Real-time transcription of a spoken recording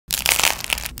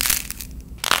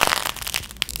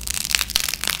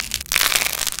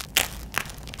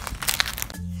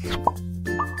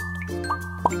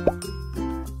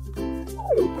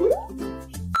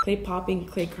Clay popping,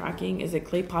 clay cracking. Is it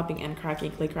clay popping and cracking,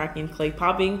 clay cracking, clay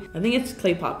popping? I think it's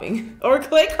clay popping or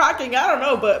clay cracking. I don't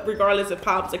know, but regardless, it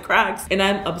pops, it cracks, and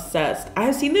I'm obsessed. I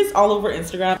have seen this all over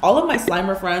Instagram. All of my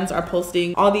Slimer friends are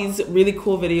posting all these really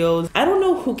cool videos. I don't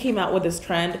know who came out with this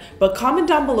trend, but comment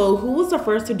down below who was the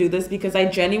first to do this, because I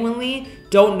genuinely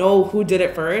don't know who did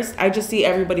it first. I just see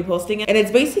everybody posting it, and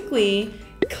it's basically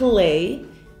clay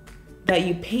that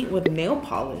you paint with nail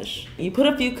polish. You put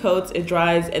a few coats, it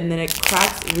dries, and then it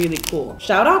cracks really cool.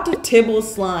 Shout out to Tibble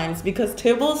Slimes, because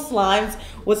Tibble Slimes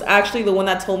was actually the one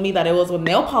that told me that it was with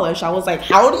nail polish. I was like,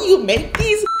 how do you make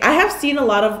these? I have seen a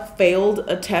lot of failed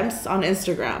attempts on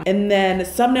Instagram, and then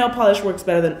some nail polish works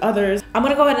better than others. I'm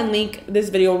gonna go ahead and link this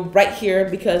video right here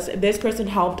because this person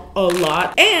helped a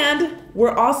lot, and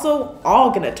we're also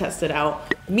all gonna test it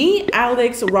out. Me,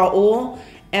 Alex, Raul,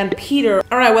 and Peter.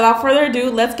 All right, without further ado,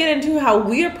 let's get into how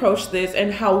we approached this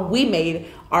and how we made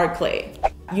our clay.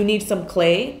 You need some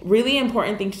clay. Really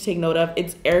important thing to take note of,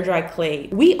 it's air dry clay.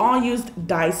 We all used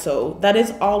Daiso. That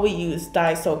is all we used,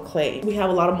 Daiso clay. We have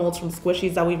a lot of molds from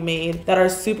Squishies that we've made that are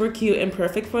super cute and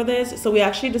perfect for this. So we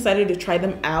actually decided to try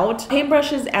them out.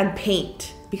 Paintbrushes and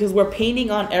paint, because we're painting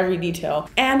on every detail.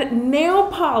 And nail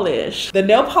polish. The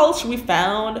nail polish we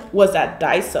found was at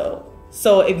Daiso.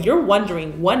 So if you're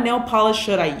wondering what nail polish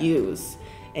should I use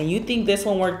and you think this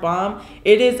one worked bomb,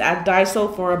 it is at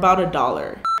Daiso for about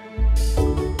 $1.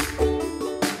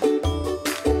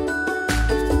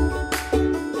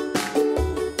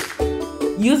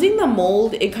 Using the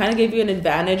mold, it kind of gave you an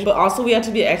advantage, but also we had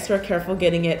to be extra careful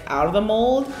getting it out of the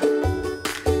mold.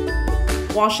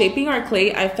 While shaping our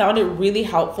clay, I found it really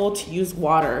helpful to use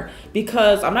water,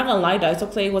 because I'm not gonna lie, Daiso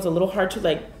clay was a little hard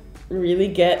to really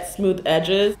get smooth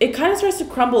edges. It kind of starts to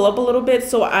crumble up a little bit,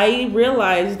 so I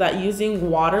realized that using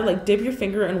water, dip your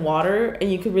finger in water and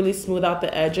you could really smooth out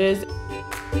the edges.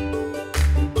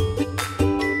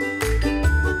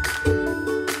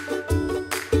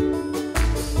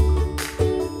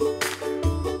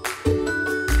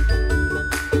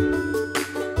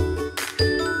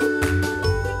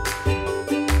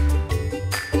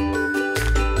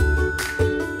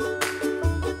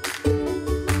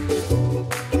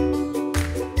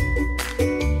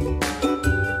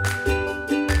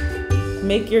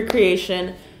 Make your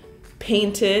creation,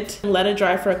 paint it, let it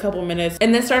dry for a couple minutes,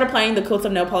 and then start applying the coats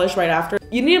of nail polish right after.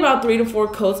 You need about 3 to 4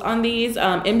 coats on these.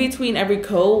 In between every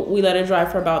coat, we let it dry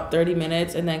for about 30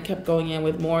 minutes and then kept going in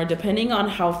with more, depending on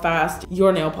how fast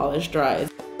your nail polish dries.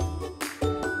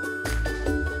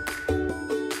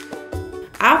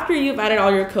 After you've added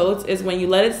all your coats is when you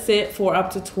let it sit for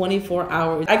up to 24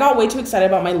 hours. I got way too excited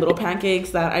about my little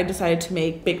pancakes that I decided to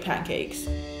make big pancakes.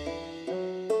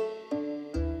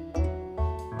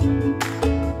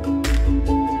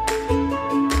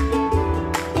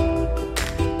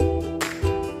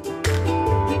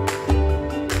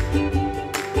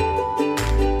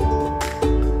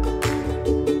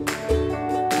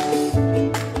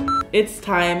 It's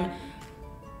time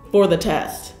for the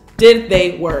test. Did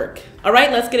they work? All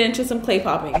right, let's get into some clay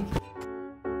popping.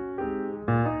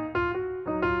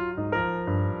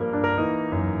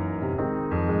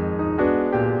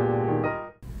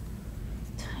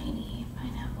 Tiny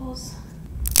pineapples.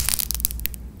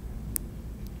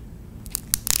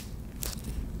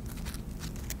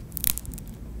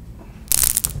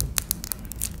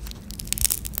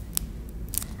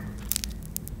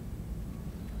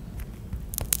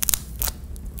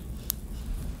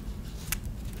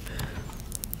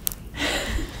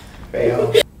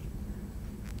 Fail.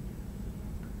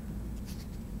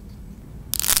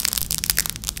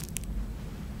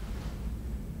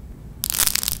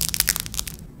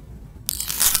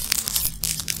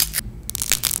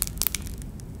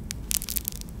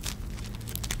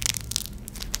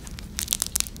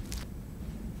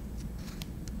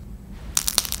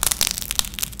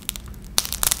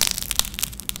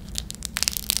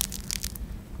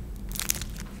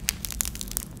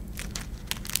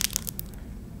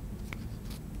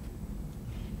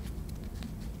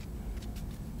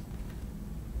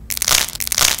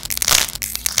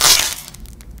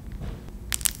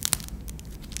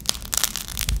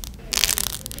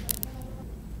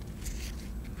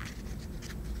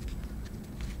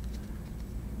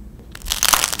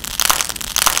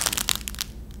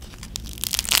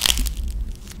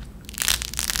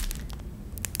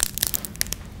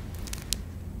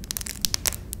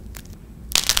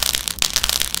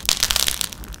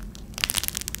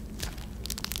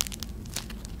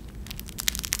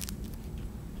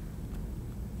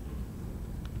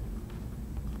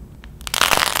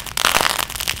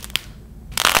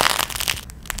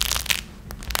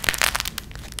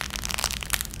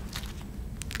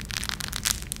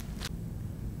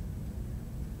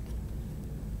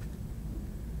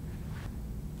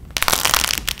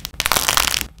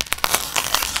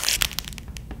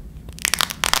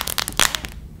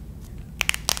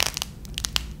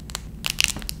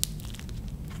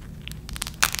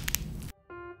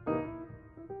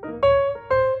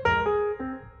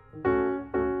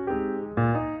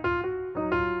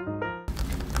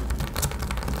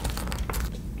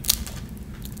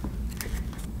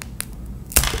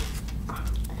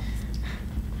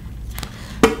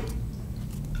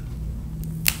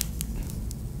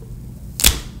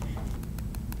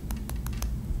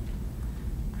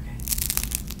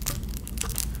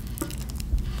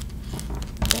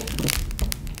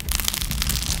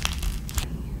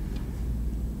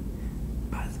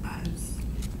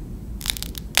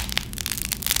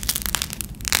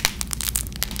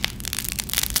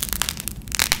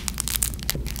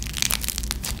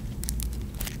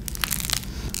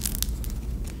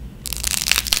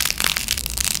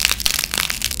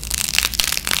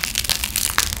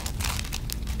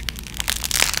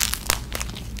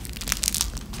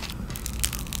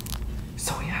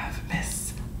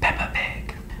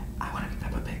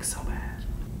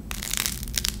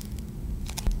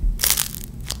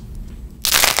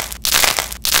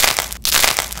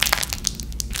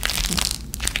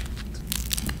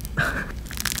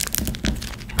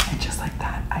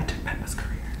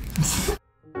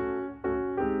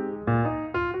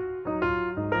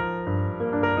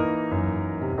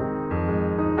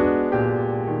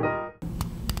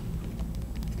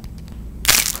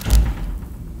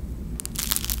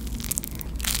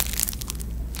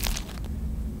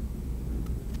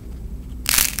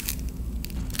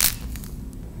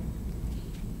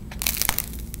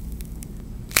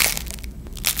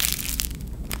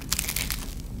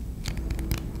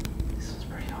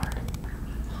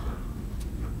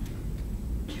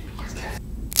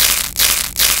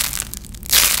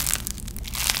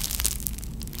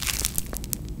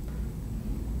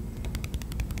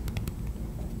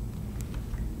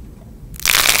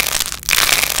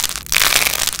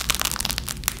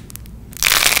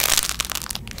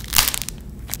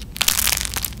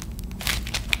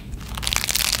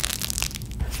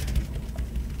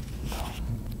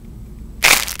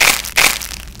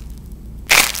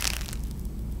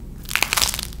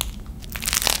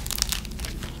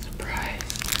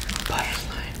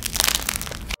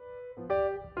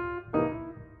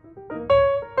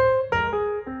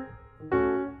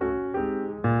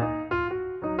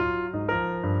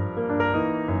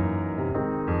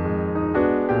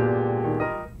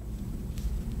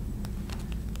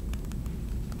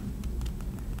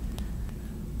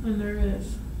 I'm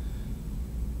nervous.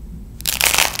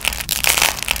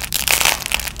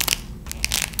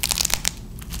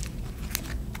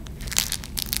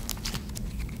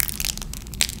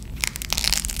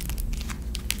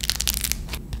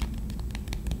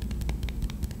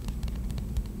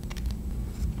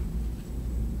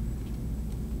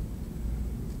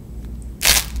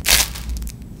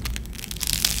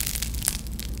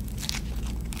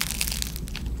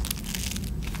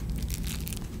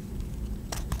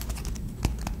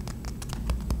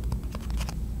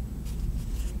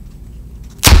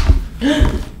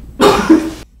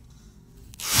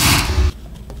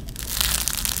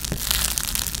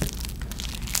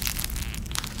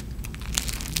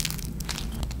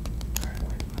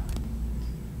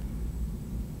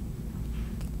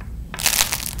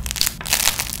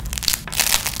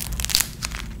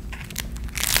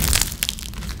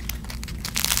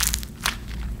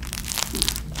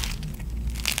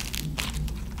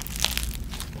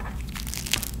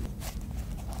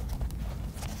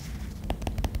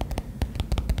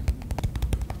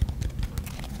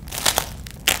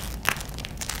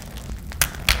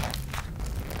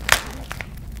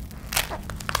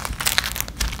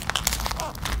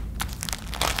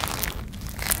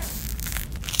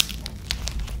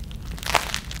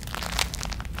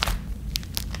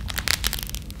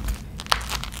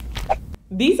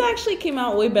 These actually came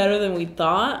out way better than we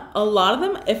thought. A lot of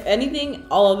them, if anything,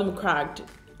 all of them cracked.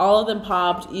 All of them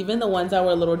popped, even the ones that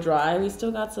were a little dry, we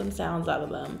still got some sounds out of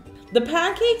them. The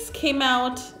pancakes came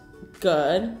out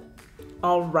good,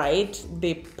 all right.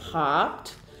 They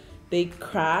popped, they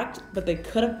cracked, but they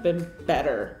could have been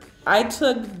better. I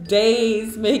took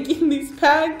days making these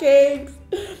pancakes.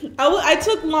 I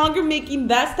took longer making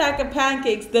that stack of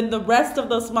pancakes than the rest of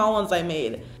the small ones I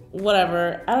made.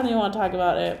 Whatever, I don't even want to talk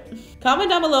about it. Comment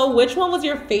down below which one was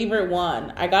your favorite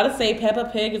one. I gotta say Peppa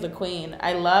Pig is a queen.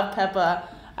 I love Peppa.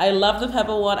 I love the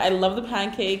Peppa one. I love the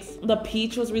pancakes. The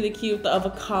peach was really cute, the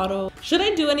avocado. Should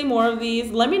I do any more of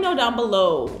these? Let me know down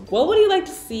below. What would you like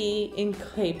to see in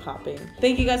clay popping?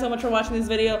 Thank you guys so much for watching this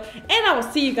video, and I will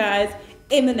see you guys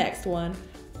in the next one.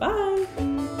 Bye.